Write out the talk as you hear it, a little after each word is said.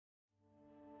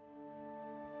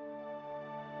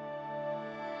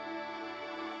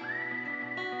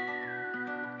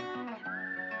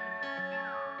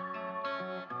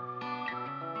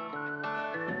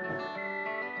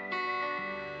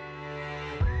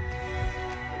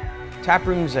Tap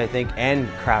rooms, I think, and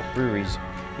craft breweries,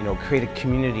 create a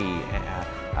community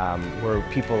where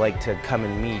people like to come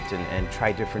and meet and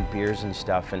try different beers and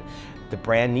stuff. And the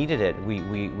brand needed it.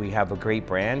 We have a great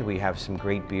brand, we have some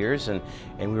great beers, and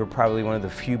we were probably one of the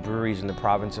few breweries in the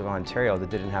province of Ontario that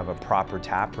didn't have a proper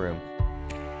tap room.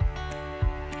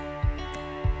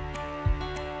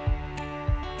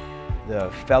 The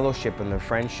fellowship and the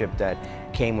friendship that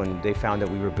came when they found that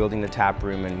we were building the tap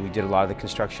room, and we did a lot of the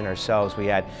construction ourselves. We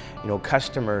had,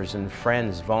 customers and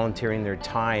friends volunteering their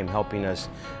time, helping us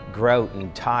grout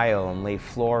and tile and lay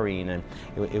flooring, and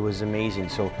it was amazing.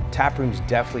 So tap rooms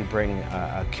definitely bring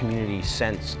a community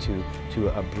sense to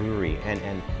a brewery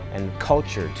and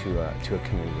culture to a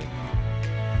community.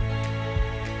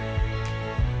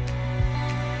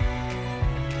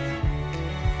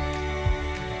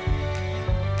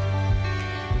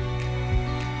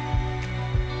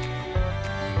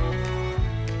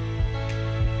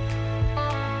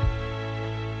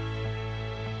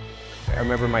 I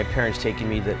remember my parents taking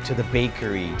me to the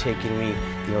bakery, taking me,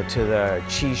 to the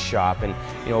cheese shop, and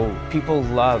people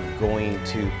love going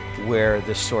to where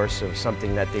the source of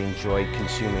something that they enjoy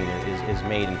consuming is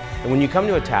made. And when you come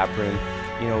to a tap room,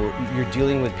 you're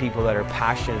dealing with people that are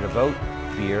passionate about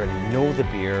beer and know the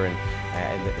beer, and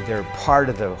they're part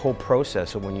of the whole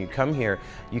process. So when you come here,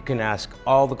 you can ask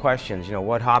all the questions.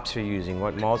 What hops are you using?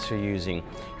 What malts are you using?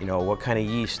 What kind of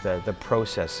yeast? The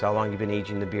process? How long you've been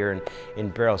aging the beer in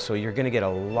barrels? So you're going to get a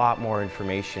lot more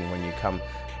information when you come,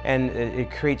 and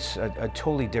it creates a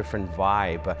totally different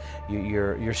vibe.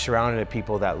 You're surrounded by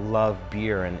people that love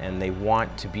beer, and they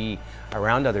want to be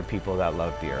around other people that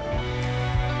love beer.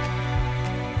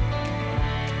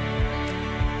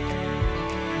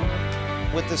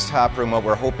 With this tap room, what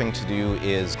we're hoping to do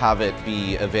is have it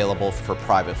be available for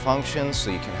private functions, so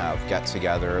you can have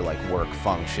get-together, like work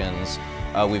functions.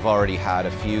 We've already had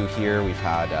a few here. We've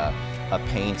had a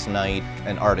paint night,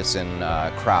 an artisan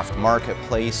craft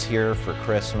marketplace here for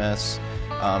Christmas.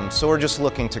 So we're just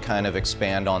looking to kind of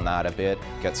expand on that a bit,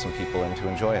 get some people in to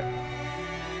enjoy it.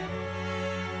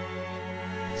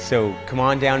 So come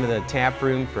on down to the tap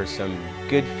room for some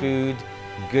good food,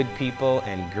 good people,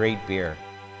 and great beer.